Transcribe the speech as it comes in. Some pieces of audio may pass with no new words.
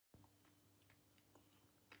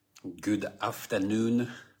Good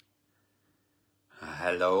afternoon.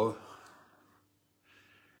 Hello.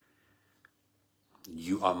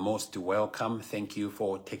 You are most welcome. Thank you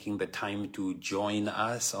for taking the time to join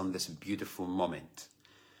us on this beautiful moment.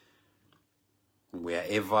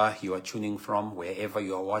 Wherever you are tuning from, wherever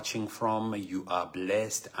you are watching from, you are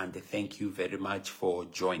blessed, and thank you very much for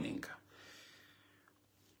joining.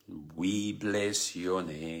 We bless your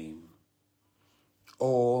name,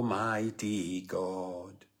 Almighty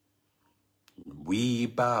God. We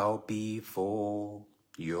bow before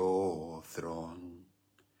your throne.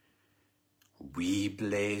 We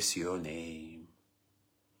bless your name,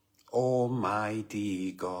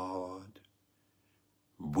 Almighty God.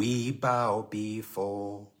 We bow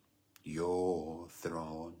before your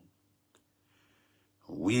throne.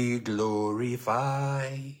 We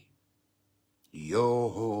glorify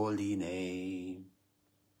your holy name.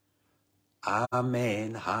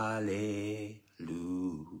 Amen. Hallelujah.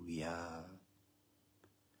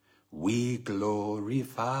 We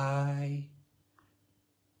glorify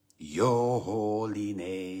your holy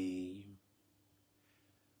name.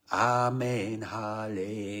 Amen.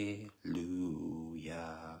 Hallelujah.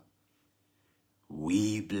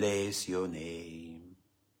 We bless your name,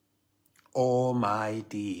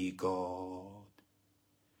 Almighty God.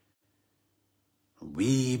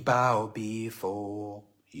 We bow before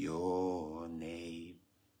your name.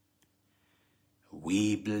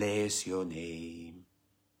 We bless your name,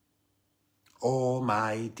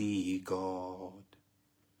 Almighty God.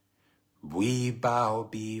 We bow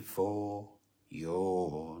before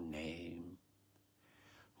your name.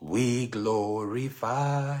 We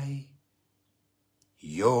glorify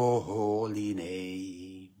your holy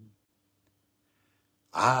name.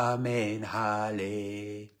 Amen.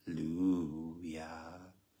 Hallelujah.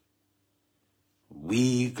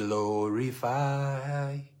 We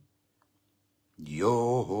glorify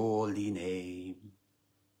your holy name.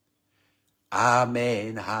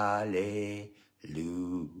 Amen. Hallelujah.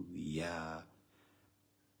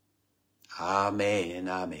 Amen.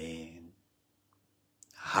 Amen.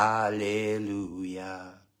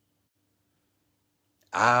 Hallelujah.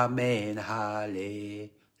 Amen. Hallelujah.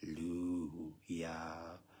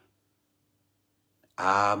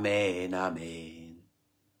 Amen. Amen.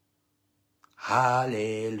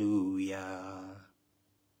 Hallelujah.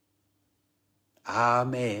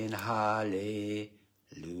 Amen. Hallelujah.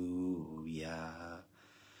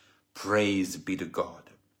 Praise be to God.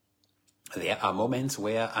 There are moments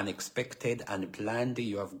where unexpected, unplanned,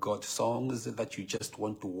 you have got songs that you just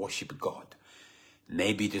want to worship God.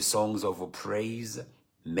 Maybe the songs of praise,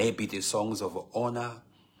 maybe the songs of honor,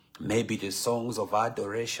 maybe the songs of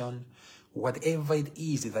adoration. Whatever it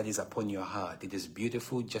is that is upon your heart, it is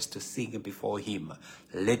beautiful just to sing before him.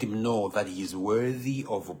 Let him know that he is worthy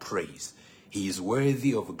of praise. He is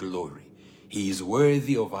worthy of glory. He is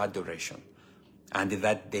worthy of adoration. And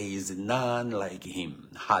that there is none like him.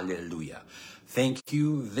 Hallelujah. Thank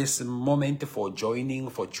you this moment for joining,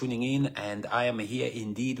 for tuning in. And I am here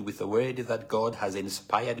indeed with the word that God has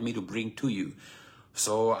inspired me to bring to you.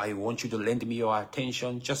 So I want you to lend me your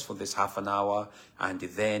attention just for this half an hour, and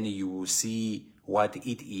then you will see what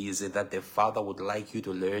it is that the Father would like you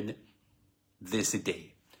to learn this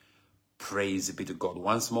day. Praise be to God.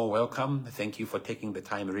 Once more, welcome. Thank you for taking the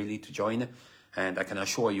time really to join. And I can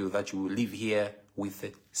assure you that you will leave here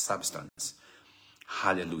with substance.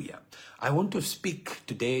 Hallelujah. I want to speak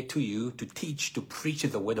today to you, to teach, to preach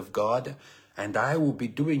the word of God. And I will be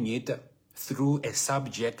doing it through a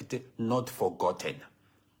subject not forgotten.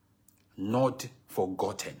 Not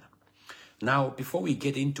forgotten. Now, before we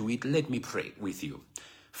get into it, let me pray with you.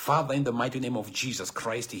 Father, in the mighty name of Jesus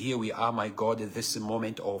Christ, here we are, my God, at this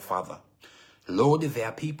moment, oh Father. Lord, there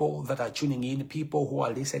are people that are tuning in, people who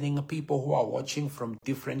are listening, people who are watching from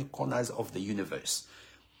different corners of the universe.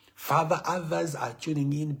 Father, others are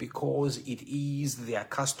tuning in because it is their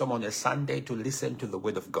custom on a Sunday to listen to the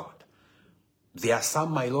word of God. There are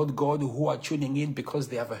some, my Lord God, who are tuning in because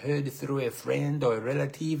they have heard through a friend or a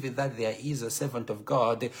relative that there is a servant of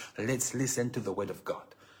God. Let's listen to the word of God.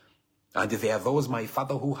 And there are those, my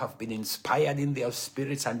Father, who have been inspired in their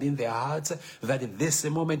spirits and in their hearts that at this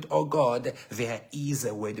moment, oh God, there is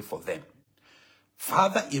a word for them.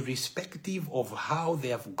 Father, irrespective of how they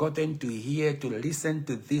have gotten to hear, to listen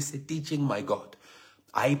to this teaching, my God,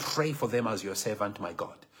 I pray for them as your servant, my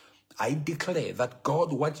God. I declare that,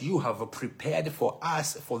 God, what you have prepared for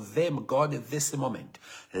us, for them, God, at this moment,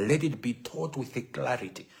 let it be taught with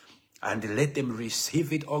clarity and let them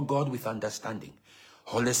receive it, oh God, with understanding.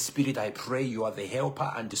 Holy Spirit, I pray you are the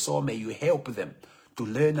helper, and so may you help them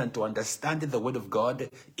to learn and to understand the word of God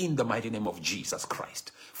in the mighty name of Jesus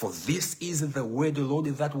Christ. For this is the word, Lord,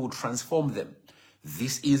 that will transform them.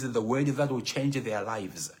 This is the word that will change their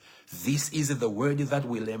lives. This is the word that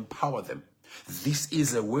will empower them. This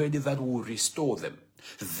is a word that will restore them.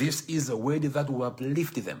 This is a word that will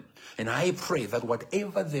uplift them. And I pray that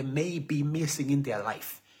whatever they may be missing in their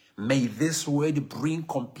life, may this word bring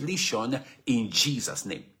completion in Jesus'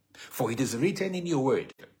 name. For it is written in your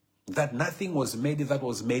word that nothing was made that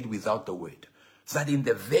was made without the word. That in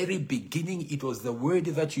the very beginning it was the word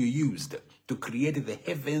that you used to create the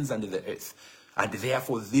heavens and the earth. And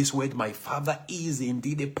therefore this word, my Father, is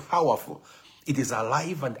indeed powerful. It is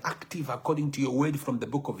alive and active according to your word from the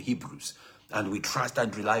book of Hebrews. And we trust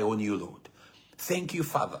and rely on you, Lord. Thank you,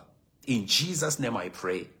 Father. In Jesus' name I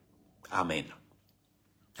pray. Amen.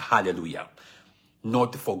 Hallelujah.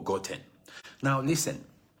 Not forgotten. Now listen.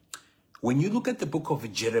 When you look at the book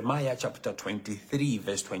of Jeremiah chapter 23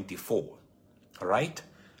 verse 24, all right?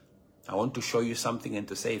 I want to show you something and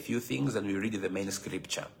to say a few things, and we read the main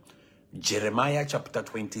scripture. Jeremiah chapter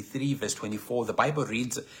 23 verse 24, the Bible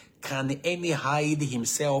reads, "Can any hide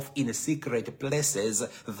himself in secret places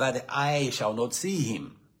that I shall not see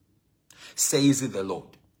him? Says the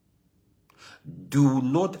Lord. Do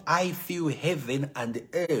not I fill heaven and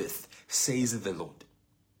earth, says the Lord."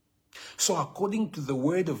 So according to the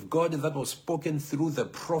word of God that was spoken through the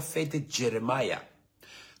prophet Jeremiah,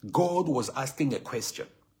 God was asking a question.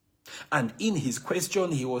 And in his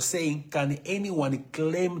question, he was saying, can anyone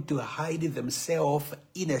claim to hide themselves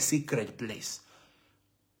in a secret place?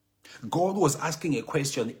 God was asking a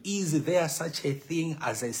question, is there such a thing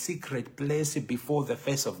as a secret place before the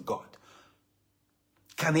face of God?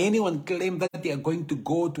 Can anyone claim that they are going to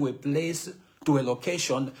go to a place, to a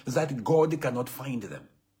location that God cannot find them?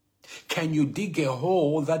 Can you dig a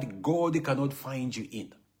hole that God cannot find you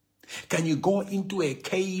in? Can you go into a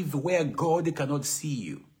cave where God cannot see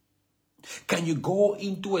you? Can you go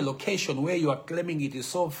into a location where you are claiming it is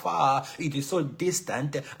so far, it is so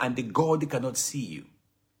distant, and God cannot see you?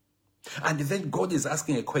 And then God is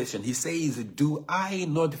asking a question. He says, do I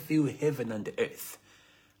not fill heaven and earth?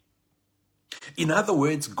 In other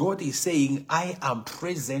words, God is saying, I am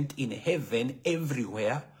present in heaven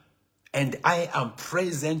everywhere, and I am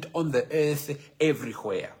present on the earth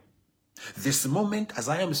everywhere. This moment, as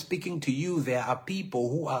I am speaking to you, there are people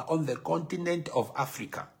who are on the continent of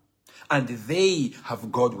Africa, and they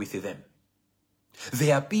have God with them.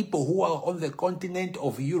 There are people who are on the continent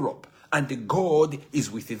of Europe, and God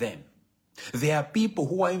is with them. There are people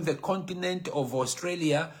who are in the continent of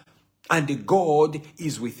Australia, and God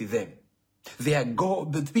is with them. There are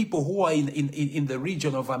the people who are in the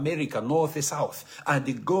region of America, north and south,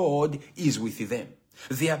 and God is with them.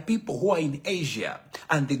 There are people who are in Asia,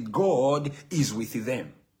 and God is with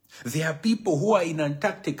them. There are people who are in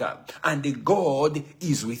Antarctica, and God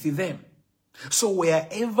is with them. So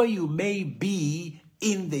wherever you may be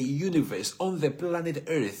in the universe, on the planet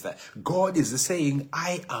Earth, God is saying,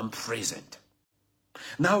 I am present.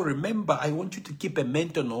 Now remember, I want you to keep a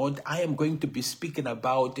mental note. I am going to be speaking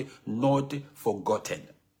about not forgotten.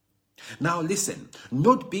 Now listen,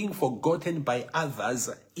 not being forgotten by others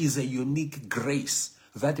is a unique grace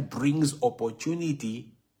that brings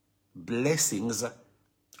opportunity, blessings,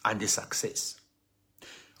 and success.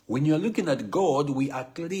 When you're looking at God, we are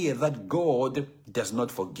clear that God does not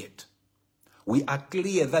forget. We are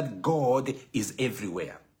clear that God is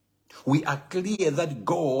everywhere. We are clear that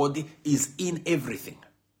God is in everything.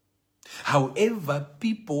 However,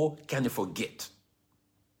 people can forget.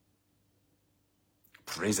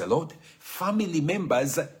 Praise the Lord. Family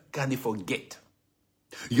members can forget.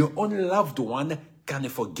 Your own loved one can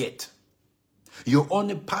forget. Your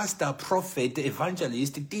own pastor, prophet,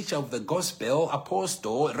 evangelist, teacher of the gospel,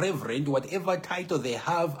 apostle, reverend, whatever title they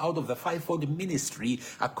have out of the fivefold ministry,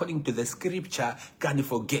 according to the scripture, can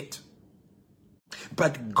forget.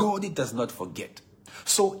 But God does not forget.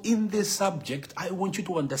 So in this subject, I want you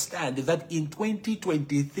to understand that in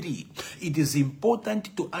 2023, it is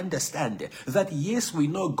important to understand that yes, we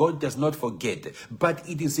know God does not forget, but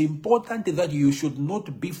it is important that you should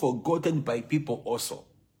not be forgotten by people also.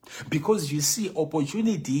 Because you see,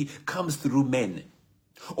 opportunity comes through men.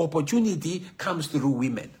 Opportunity comes through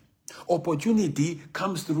women. Opportunity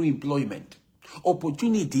comes through employment.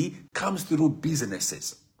 Opportunity comes through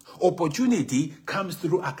businesses. Opportunity comes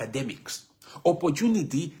through academics.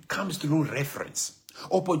 Opportunity comes through reference.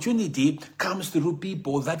 Opportunity comes through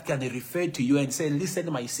people that can refer to you and say,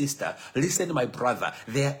 listen, my sister, listen, my brother,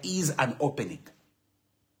 there is an opening.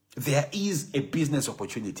 There is a business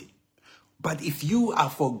opportunity. But if you are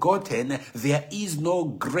forgotten, there is no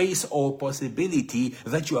grace or possibility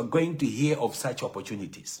that you are going to hear of such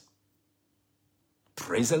opportunities.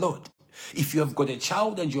 Praise the Lord. If you have got a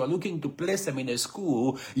child and you are looking to place them in a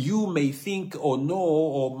school, you may think or know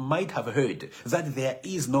or might have heard that there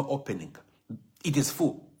is no opening. It is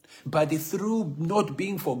full. But through not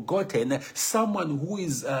being forgotten, someone who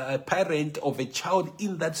is a parent of a child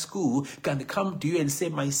in that school can come to you and say,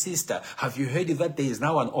 my sister, have you heard that there is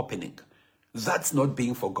now an opening? That's not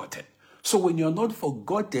being forgotten. So when you're not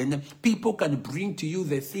forgotten, people can bring to you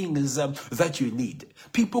the things that you need.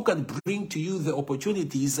 People can bring to you the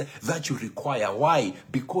opportunities that you require. Why?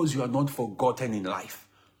 Because you are not forgotten in life.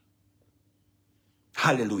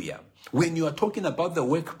 Hallelujah. When you are talking about the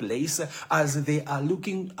workplace, as they are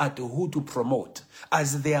looking at who to promote,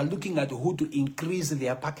 as they are looking at who to increase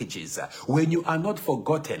their packages, when you are not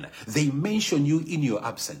forgotten, they mention you in your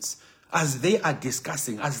absence. As they are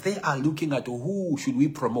discussing, as they are looking at who should we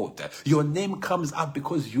promote, your name comes up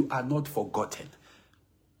because you are not forgotten.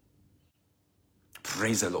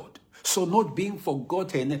 Praise the Lord. So not being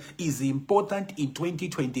forgotten is important in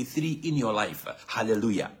 2023 in your life.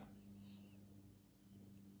 Hallelujah.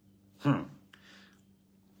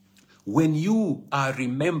 When you are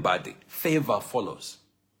remembered, favor follows.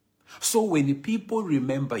 So when people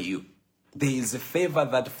remember you, there is a favor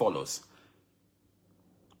that follows.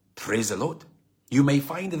 Praise the Lord. You may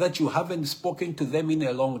find that you haven't spoken to them in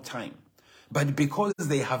a long time. But because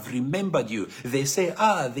they have remembered you, they say,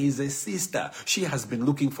 there is a sister, she has been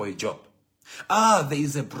looking for a job. There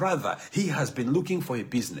is a brother, he has been looking for a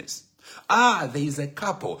business. There is a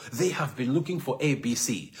couple, they have been looking for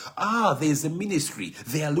ABC. There is a ministry,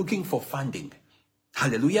 they are looking for funding.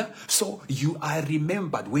 Hallelujah. So you are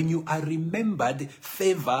remembered. When you are remembered,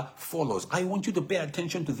 favor follows. I want you to pay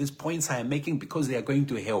attention to these points I am making because they are going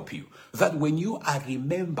to help you. That when you are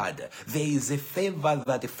remembered, there is a favor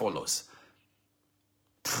that follows.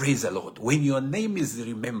 Praise the Lord. When your name is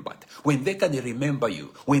remembered, when they can remember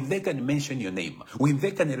you, when they can mention your name, when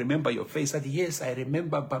they can remember your face, that yes, I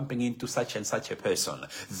remember bumping into such and such a person,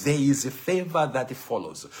 there is a favor that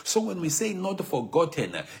follows. So when we say not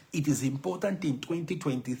forgotten, it is important in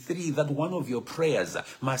 2023 that one of your prayers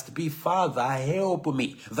must be, Father, help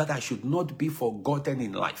me that I should not be forgotten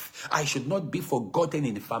in life. I should not be forgotten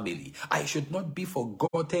in family. I should not be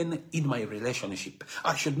forgotten in my relationship.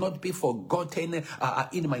 I should not be forgotten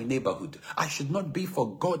in my neighborhood. I should not be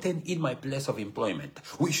forgotten in my place of employment.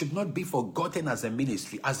 We should not be forgotten as a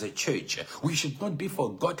ministry, as a church. We should not be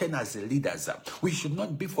forgotten as leaders. We should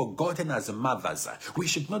not be forgotten as mothers. We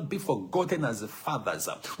should not be forgotten as fathers.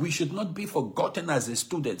 We should not be forgotten as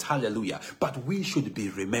students. Hallelujah. But we should be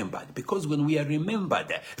remembered, because when we are remembered,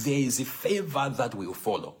 there is a favor that will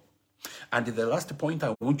follow. And the last point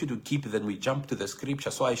I want you to keep, then we jump to the scripture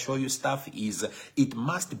so I show you stuff, is it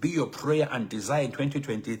must be your prayer and desire in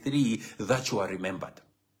 2023 that you are remembered.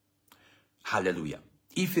 Hallelujah.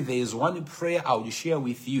 If there is one prayer I will share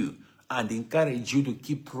with you and encourage you to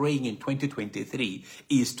keep praying in 2023,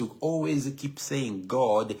 is to always keep saying,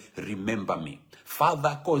 God, remember me.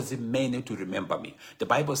 Father, cause men to remember me. The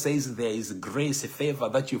Bible says there is grace, favor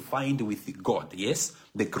that you find with God. Yes,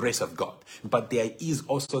 the grace of God. But there is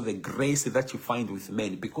also the grace that you find with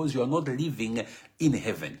men, because you are not living in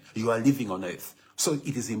heaven. You are living on earth. So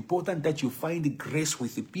it is important that you find grace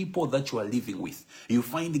with the people that you are living with. You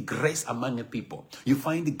find grace among people. You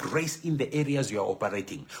find grace in the areas you are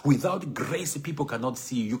operating. Without grace, people cannot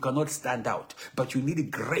see you. You cannot stand out. But you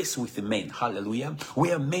need grace with the men. Hallelujah.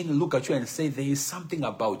 Where men look at you and say, there is something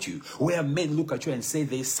about you. Where men look at you and say,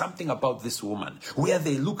 there is something about this woman. Where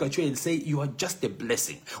they look at you and say, you are just a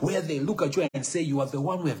blessing. Where they look at you and say, you are the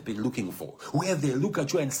one we have been looking for. Where they look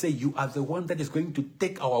at you and say, you are the one that is going to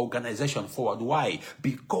take our organization forward. Why?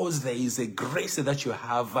 Because there is a grace that you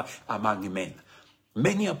have among men.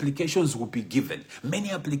 Many applications will be given.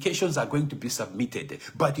 Many applications are going to be submitted.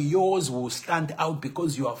 But yours will stand out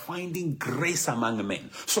because you are finding grace among men.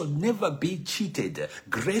 So never be cheated.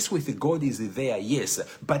 Grace with God is there, yes.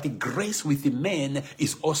 But grace with men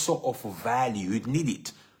is also of value. You need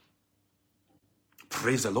it.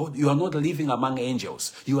 Praise the Lord. You are not living among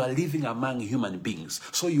angels. You are living among human beings.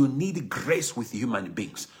 So you need grace with human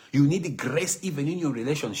beings. You need grace even in your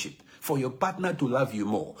relationship. For your partner to love you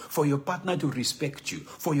more. For your partner to respect you.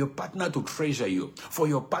 For your partner to treasure you. For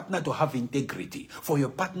your partner to have integrity. For your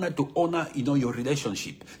partner to honor, your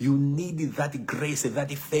relationship. You need that grace,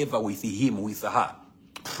 that favor with him, with her.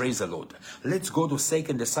 Praise the Lord. Let's go to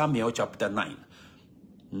 2 Samuel chapter 9.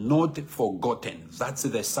 Not forgotten. That's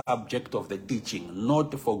the subject of the teaching.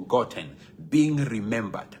 Not forgotten. Being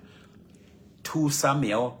remembered. 2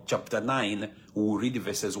 Samuel chapter 9. we'll read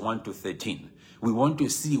verses 1 to 13. We want to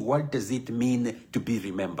see, what does it mean to be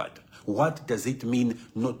remembered? What does it mean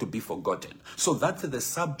not to be forgotten? So that's the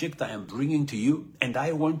subject I am bringing to you, and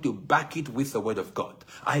I want to back it with the Word of God.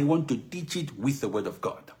 I want to teach it with the Word of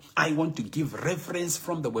God. I want to give reference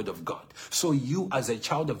from the Word of God. So you as a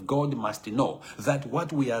child of God must know that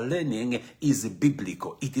what we are learning is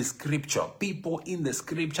biblical. It is scripture. People in the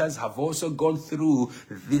scriptures have also gone through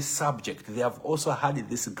this subject. They have also had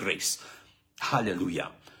this grace. Hallelujah.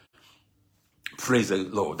 Praise the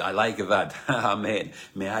Lord. I like that. Amen.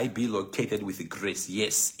 May I be located with grace.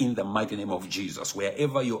 Yes, in the mighty name of Jesus.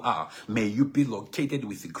 Wherever you are, may you be located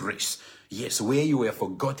with grace. Yes, where you were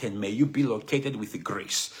forgotten, may you be located with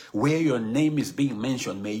grace. Where your name is being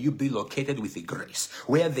mentioned, may you be located with grace.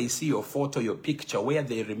 Where they see your photo, your picture, where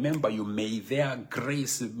they remember you, may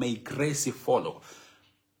grace follow.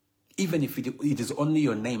 Even if it is only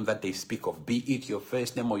your name that they speak of, be it your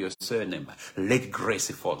first name or your surname, let grace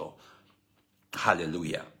follow.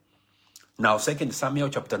 Hallelujah. Now, 2 Samuel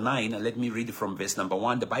chapter 9, let me read from verse number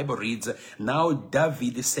 1. The Bible reads, "Now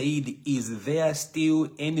David said, is there still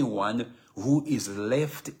anyone who is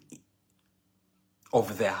left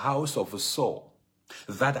of the house of Saul,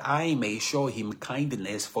 that I may show him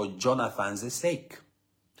kindness for Jonathan's sake?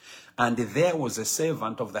 And there was a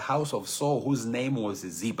servant of the house of Saul whose name was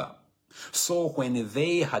Ziba. So when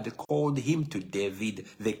they had called him to David,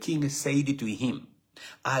 the king said to him,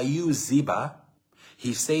 Are you Ziba?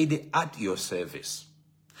 He said, At your service.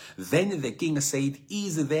 Then the king said,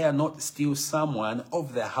 Is there not still someone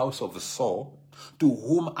of the house of Saul to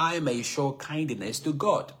whom I may show kindness to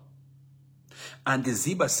God? And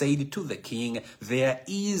Ziba said to the king, There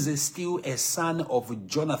is still a son of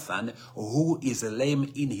Jonathan who is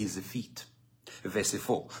lame in his feet. Verse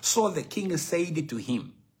 4. So the king said to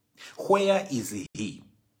him, Where is he?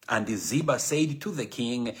 And Ziba said to the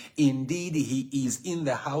king, Indeed, he is in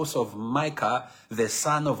the house of Micah, the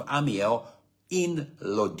son of Amiel, in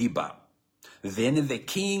Lodibar. Then the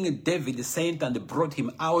king David sent and brought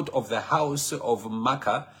him out of the house of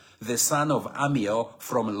Micah, the son of Amiel,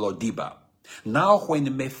 from Lodibar. Now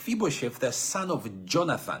when Mephibosheth, the son of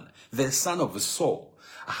Jonathan, the son of Saul,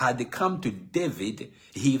 had come to David,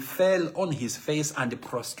 he fell on his face and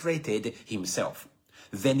prostrated himself.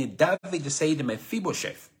 Then David said,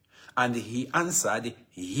 Mephibosheth, and he answered,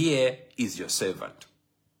 Here is your servant.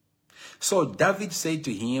 So David said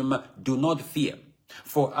to him, Do not fear,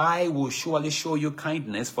 for I will surely show you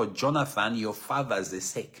kindness for Jonathan your father's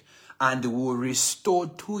sake, and will restore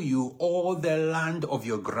to you all the land of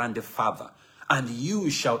your grandfather, and you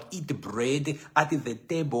shall eat bread at the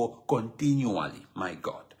table continually, my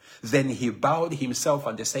God. Then he bowed himself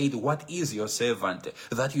and said, What is your servant,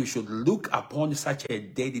 that you should look upon such a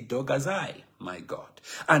dead dog as I, my God?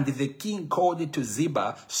 And the king called to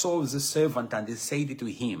Ziba, Saul's servant, and said to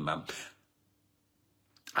him,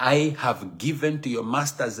 I have given to your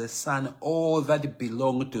master's son all that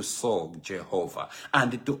belonged to Saul, Jehovah,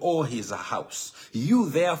 and to all his house. You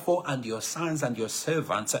therefore and your sons and your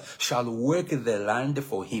servants shall work the land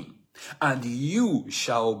for him. And you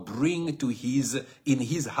shall bring to in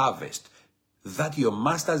his harvest, that your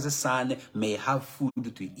master's son may have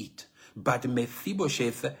food to eat. But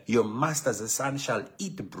Mephibosheth, your master's son, shall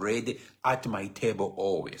eat bread at my table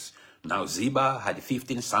always. Now Ziba had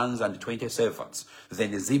 15 sons and 20 servants.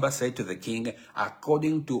 Then Ziba said to the king,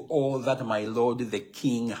 According to all that my lord the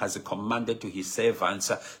king has commanded to his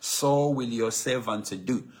servants, so will your servants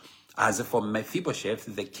do. As for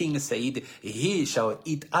Mephibosheth, the king said, He shall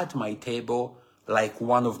eat at my table like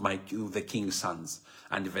one of the king's sons.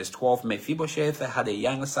 And verse 12, Mephibosheth had a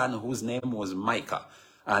young son whose name was Micah,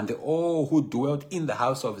 and all who dwelt in the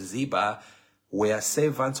house of Ziba were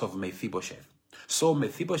servants of Mephibosheth. So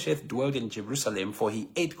Mephibosheth dwelt in Jerusalem, for he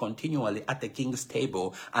ate continually at the king's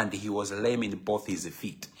table, and he was lame in both his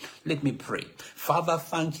feet. Let me pray. Father,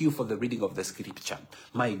 thank you for the reading of the scripture.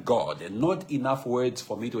 My God, not enough words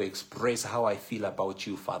for me to express how I feel about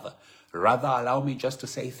you, Father. Rather, allow me just to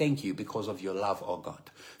say thank you because of your love, oh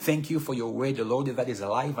God. Thank you for your word, Lord, that is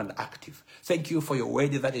alive and active. Thank you for your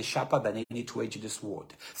word that is sharper than any two-edged sword.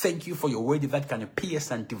 Thank you for your word that can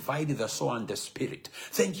pierce and divide the soul and the spirit.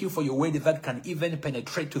 Thank you for your word that can even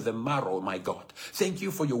penetrate to the marrow, my God. Thank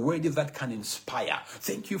you for your word that can inspire.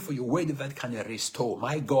 Thank you for your word that can restore.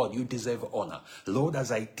 My God, you deserve honor. Lord,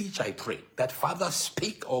 as I teach, I pray that, Father,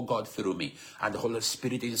 speak, oh God, through me. And the Holy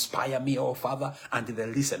Spirit inspire me, oh Father, and the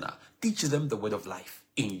listener. Teach them the word of life.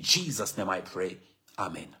 In Jesus' name I pray.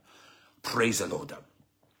 Amen. Praise the Lord.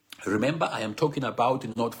 Remember, I am talking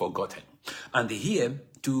about not forgotten. And here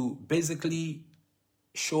to basically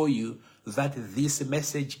show you that this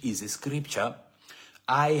message is a scripture,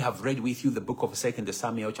 I have read with you the book of 2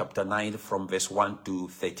 Samuel chapter 9 from verse 1 to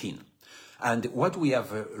 13. And what we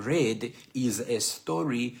have read is a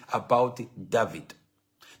story about David.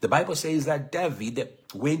 The Bible says that David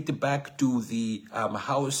went back to the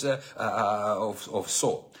house of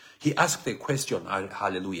Saul. He asked a question,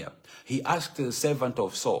 hallelujah. He asked the servant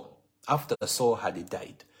of Saul, after Saul had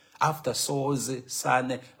died, after Saul's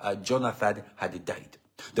son Jonathan had died.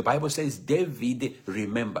 The Bible says David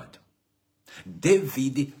remembered.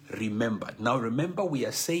 David remembered. Now remember, we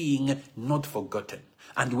are saying not forgotten.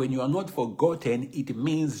 And when you are not forgotten, it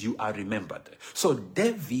means you are remembered. So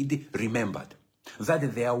David remembered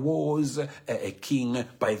that there was a king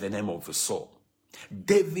by the name of Saul.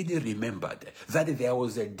 David remembered that there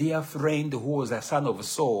was a dear friend who was a son of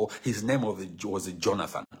Saul. His name was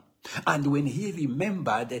Jonathan. And when he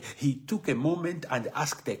remembered, he took a moment and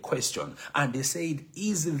asked a question. And he said,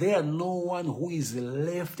 is there no one who is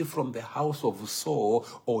left from the house of Saul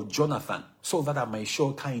or Jonathan, so that I may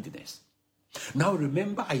show kindness? Now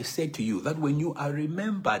remember, I said to you that when you are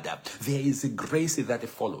remembered, there is a grace that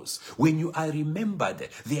follows. When you are remembered,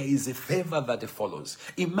 there is a favor that follows.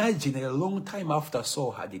 Imagine a long time after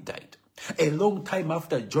Saul had died. A long time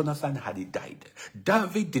after Jonathan had died,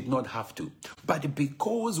 David did not have to. But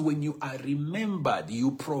because when you are remembered,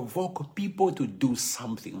 you provoke people to do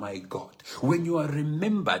something, my God. When you are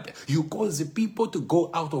remembered, you cause people to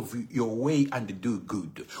go out of your way and do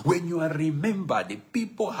good. When you are remembered,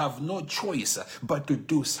 people have no choice but to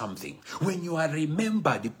do something. When you are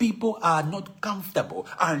remembered, people are not comfortable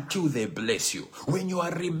until they bless you. When you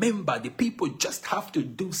are remembered, people just have to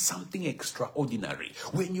do something extraordinary.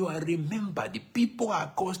 When you are remembered, people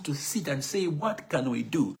are caused to sit and say, what can we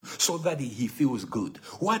do so that he feels good?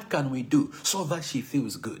 What can we do so that she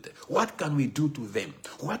feels good? What can we do to them?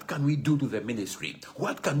 What can we do to the ministry?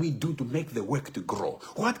 What can we do to make the work to grow?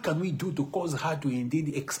 What can we do to cause her to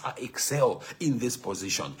indeed excel in this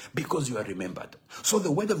position? Because you are remembered. So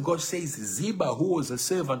the word of God says, Ziba, who was a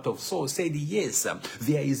servant of Saul, said, yes,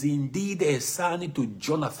 there is indeed a son to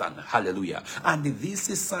Jonathan. Hallelujah. And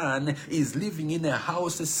this son is living in a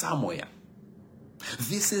house somewhere.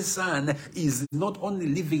 This son is not only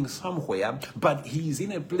living somewhere, but he is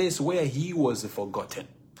in a place where he was forgotten.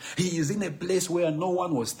 He is in a place where no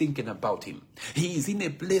one was thinking about him. He is in a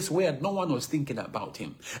place where no one was thinking about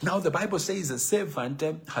him. Now the Bible says a servant,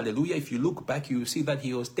 hallelujah, if you look back, you see that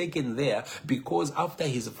he was taken there because after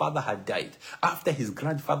his father had died, after his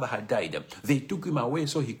grandfather had died, they took him away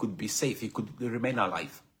so he could be safe, he could remain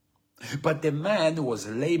alive. But the man was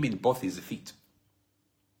lame in both his feet.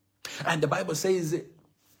 And the Bible says,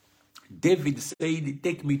 David said,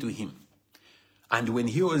 take me to him. And when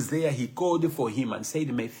he was there, he called for him and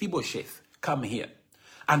said, Mephibosheth, come here.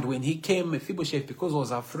 And when he came, Mephibosheth, because he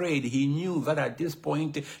was afraid, he knew that at this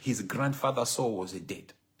point, his grandfather Saul was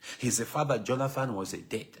dead. His father Jonathan was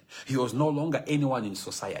dead. He was no longer anyone in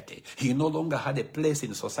society. He no longer had a place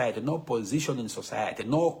in society, no position in society,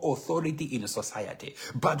 no authority in society.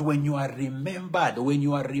 But when you are remembered,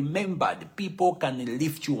 people can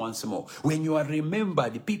lift you once more. When you are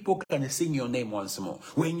remembered, people can sing your name once more.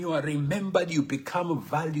 When you are remembered, you become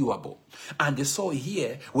valuable. And so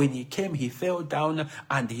here, when he came, he fell down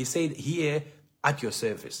and he said, here at your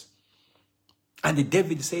service. And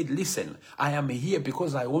David said, listen, I am here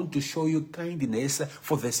because I want to show you kindness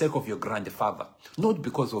for the sake of your grandfather. Not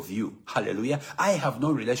because of you. Hallelujah. I have no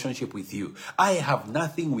relationship with you. I have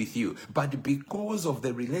nothing with you. But because of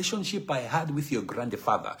the relationship I had with your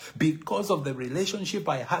grandfather, because of the relationship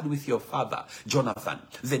I had with your father, Jonathan,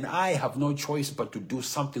 then I have no choice but to do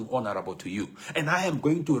something honorable to you. And I am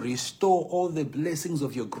going to restore all the blessings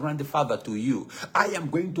of your grandfather to you. I am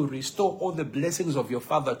going to restore all the blessings of your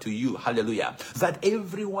father to you. Hallelujah. That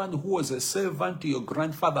everyone who was a servant to your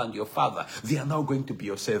grandfather and your father, they are now going to be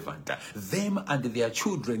your servant. Them and their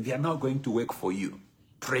children, they are now going to work for you.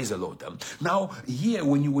 Praise the Lord. Now, here,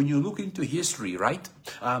 when you look into history, right,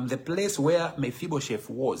 the place where Mephibosheth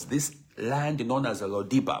was, this land known as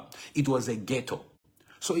Lodibar, it was a ghetto.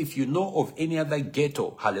 So if you know of any other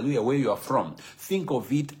ghetto, hallelujah, where you are from, think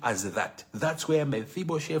of it as that. That's where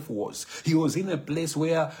Mephibosheth was. He was in a place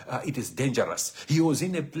where it is dangerous. He was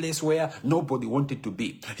in a place where nobody wanted to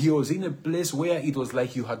be. He was in a place where it was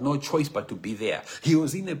like you had no choice but to be there. He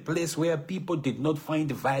was in a place where people did not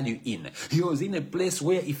find value in. He was in a place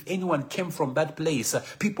where if anyone came from that place,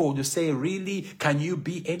 people would say, really, can you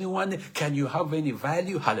be anyone? Can you have any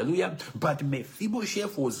value? Hallelujah. But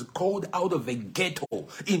Mephibosheth was called out of a ghetto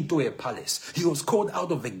into a palace. He was called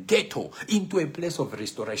out of a ghetto into a place of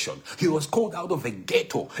restoration. He was called out of a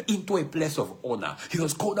ghetto into a place of honor. He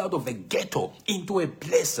was called out of a ghetto into a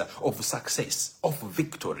place of success, of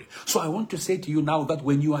victory. So I want to say to you now that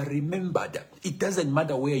when you are remembered, it doesn't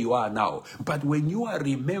matter where you are now, but when you are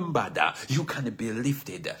remembered, you can be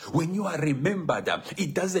lifted. When you are remembered,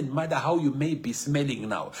 it doesn't matter how you may be smelling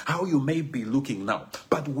now, how you may be looking now,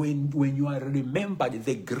 but when you are remembered,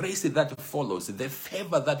 the grace that follows, the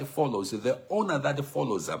favor that follows, the honor that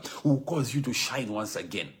follows will cause you to shine once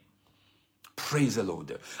again. Praise the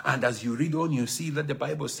Lord. And as you read on, you see that the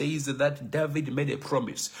Bible says that David made a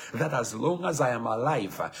promise that as long as I am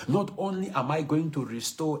alive, not only am I going to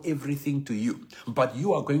restore everything to you, but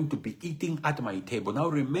you are going to be eating at my table. Now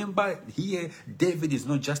remember, here David is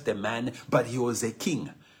not just a man, but he was a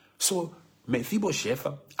king. So Mephibosheth,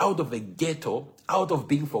 out of a ghetto, out of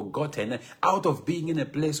being forgotten, out of being in a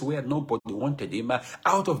place where nobody wanted him,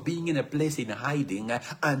 out of being in a place in hiding,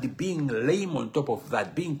 and being lame on top of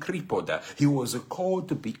that, being crippled, he was called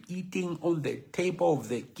to be eating on the table of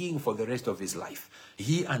the king for the rest of his life,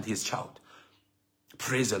 he and his child.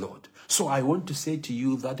 Praise the Lord. So I want to say to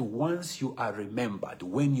you that once you are remembered,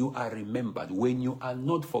 when you are remembered, when you are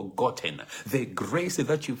not forgotten, the grace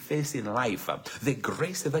that you face in life, the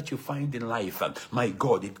grace that you find in life, my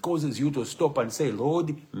God, it causes you to stop and say,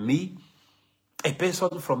 Lord, me, a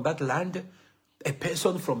person from that land, a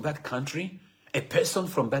person from that country, a person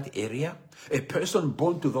from that area, a person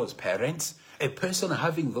born to those parents, a person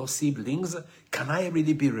having those siblings, can I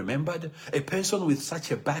really be remembered? A person with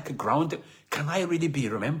such a background, can I really be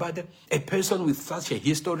remembered? A person with such a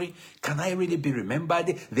history, can I really be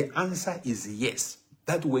remembered? The answer is yes.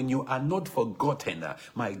 That when you are not forgotten,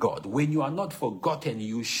 my God, when you are not forgotten,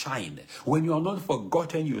 you shine. When you are not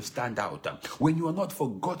forgotten, you stand out. When you are not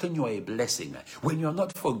forgotten, you are a blessing. When you are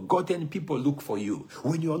not forgotten, people look for you.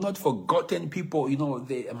 When you are not forgotten, people,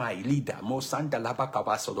 my leader,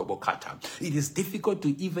 it is difficult to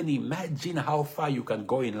even imagine how far you can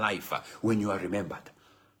go in life when you are remembered.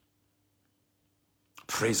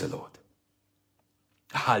 Praise the Lord.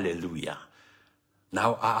 Hallelujah.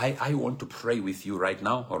 Now, I want to pray with you right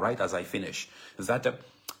now, all right, as I finish, that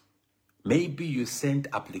maybe you sent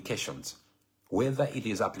applications, whether it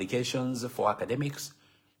is applications for academics,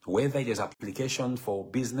 whether it is application for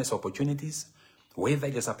business opportunities, whether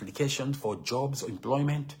it is application for jobs or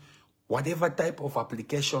employment, whatever type of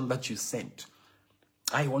application that you sent,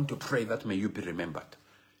 I want to pray that may you be remembered.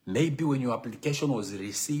 Maybe when your application was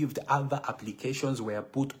received, other applications were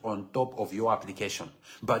put on top of your application.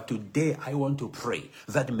 But today, I want to pray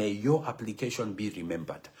that may your application be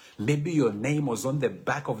remembered. Maybe your name was on the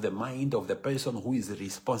back of the mind of the person who is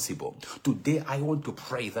responsible. Today, I want to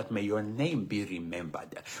pray that may your name be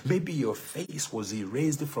remembered. Maybe your face was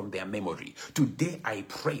erased from their memory. Today, I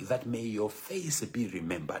pray that may your face be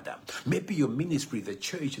remembered. Maybe your ministry, the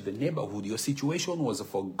church, the neighborhood, your situation was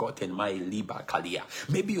forgotten, my Liba Kalia.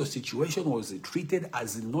 Maybe your situation was treated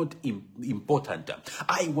as not important.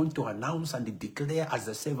 I want to announce and declare as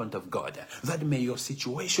a servant of God that may your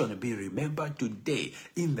situation be remembered today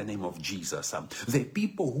in the name of Jesus. The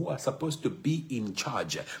people who are supposed to be in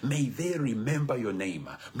charge, may they remember your name.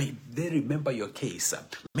 May they remember your case.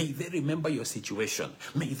 May they remember your situation.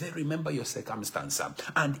 May they remember your circumstance.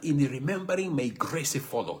 And in remembering, may grace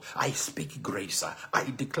follow. I speak grace. I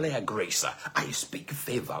declare grace. I speak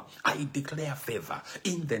favor. I declare favor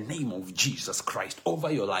in the name of Jesus Christ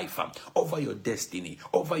over your life, over your destiny,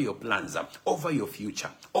 over your plans, over your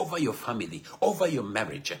future, over your family, over your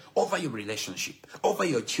marriage, over your relationship, over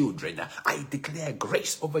your children. I declare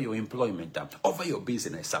grace over your employment, over your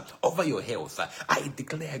business, over your health. I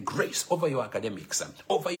declare grace over your academics,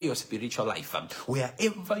 over your spiritual life.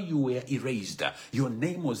 Wherever you were erased, your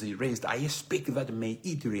name was erased, I speak that may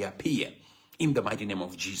it reappear in the mighty name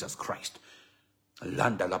of Jesus Christ.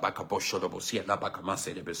 Landa la baka bosho bosia la baka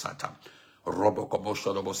mase de besata. Robo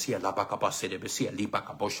kobosho bosia la baka pase de besia li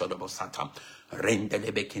baka bosho bosata. Rende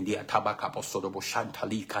lebe kindia tabaka boso boshanta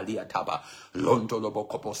li kalia taba. Londo lobo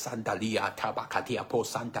kopo santa lia tabakatia po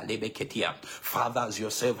santa lebe ketia. Father, as your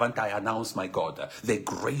servant, I announce, my God, the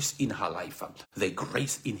grace in her life, the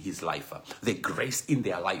grace in his life, the grace in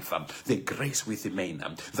their life, the grace with men,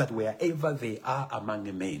 that wherever they are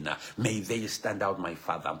among men, may they stand out, my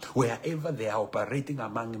Father. Wherever they are operating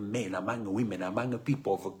among men, among women, among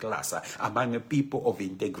people of class, among people of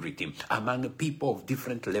integrity, among people of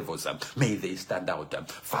different levels, may they stand out.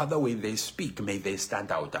 Father, when they speak, may they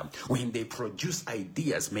stand out. When they produce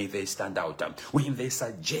ideas, may they stand out. When they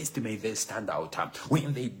suggest, may they stand out.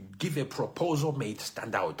 When they give a proposal, may it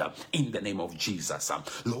stand out in the name of Jesus.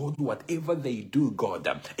 Lord, whatever they do, God,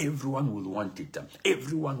 everyone will want it.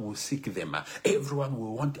 Everyone will seek them. Everyone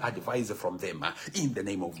will want advice from them in the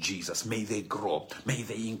name of Jesus. May they grow. May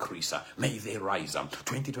they increase. May they rise.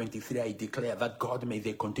 2023, I declare that, God, may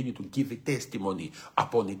they continue to give a testimony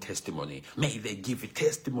upon a testimony. May they give a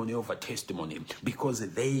testimony over testimony, because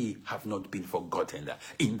they have not been forgotten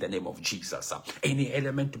in the name of Jesus. Any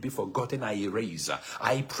element to be forgotten, I erase.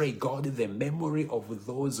 I pray, God, the memory of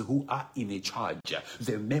those who are in charge,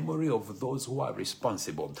 the memory of those who are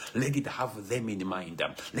responsible, let it have them in mind.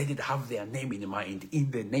 Let it have their name in mind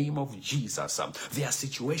in the name of Jesus. Their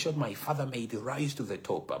situation, my Father, may it rise to the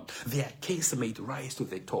top. Their case may it rise to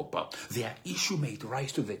the top. Their issue may it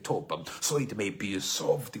rise to the top, so it may be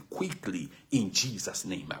solved quickly in Jesus'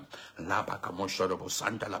 name.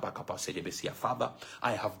 Father,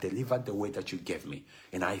 I have delivered the word that you gave me,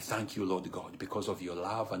 and I thank you, Lord God, because of your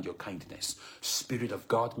love and your kindness. Spirit of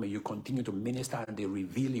God, may you continue to minister and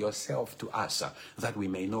reveal yourself to us, that we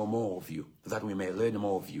may know more of you, that we may learn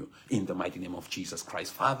more of you, in the mighty name of Jesus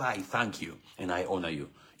Christ. Father, I thank you and I honor you.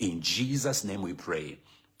 In Jesus' name we pray.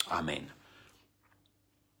 Amen.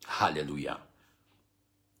 Hallelujah.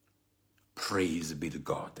 Praise be to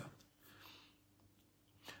God.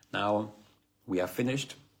 Now, we are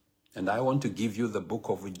finished, and I want to give you the book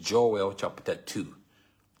of Joel chapter 2.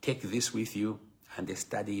 Take this with you and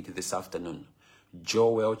study it this afternoon.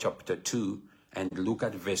 Joel chapter 2, and look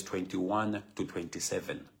at verse 21 to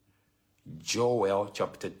 27. Joel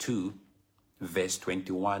chapter 2, verse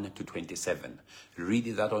 21 to 27. Read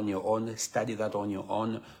that on your own, study that on your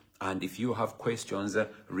own, and if you have questions,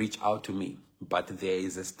 reach out to me. But there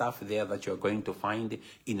is stuff there that you're going to find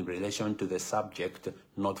in relation to the subject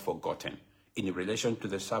not forgotten, in relation to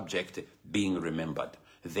the subject being remembered.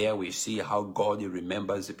 There we see how God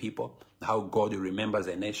remembers the people, how God remembers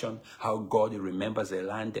a nation, how God remembers a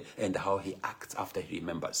land, and how he acts after he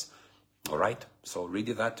remembers. All right? So read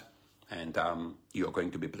that, and you're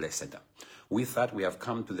going to be blessed. With that, we have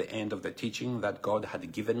come to the end of the teaching that God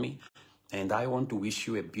had given me. And I want to wish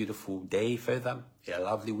you a beautiful day further, a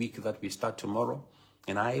lovely week that we start tomorrow.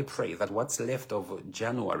 And I pray that what's left of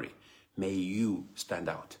January, may you stand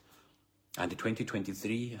out. And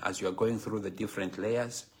 2023, as you are going through the different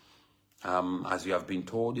layers, as you have been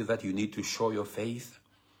told that you need to show your faith,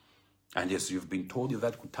 and as you've been told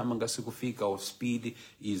that kutamanga sikufika, or speed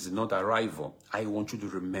is not arrival, I want you to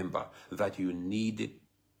remember that you need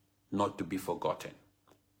not to be forgotten.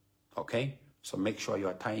 Okay? So make sure you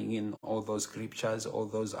are tying in all those scriptures, all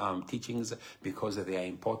those teachings, because they are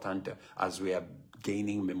important as we are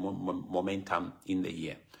gaining momentum in the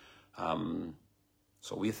year.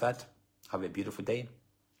 So with that, have a beautiful day.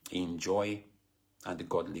 Enjoy, and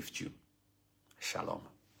God lift you. Shalom.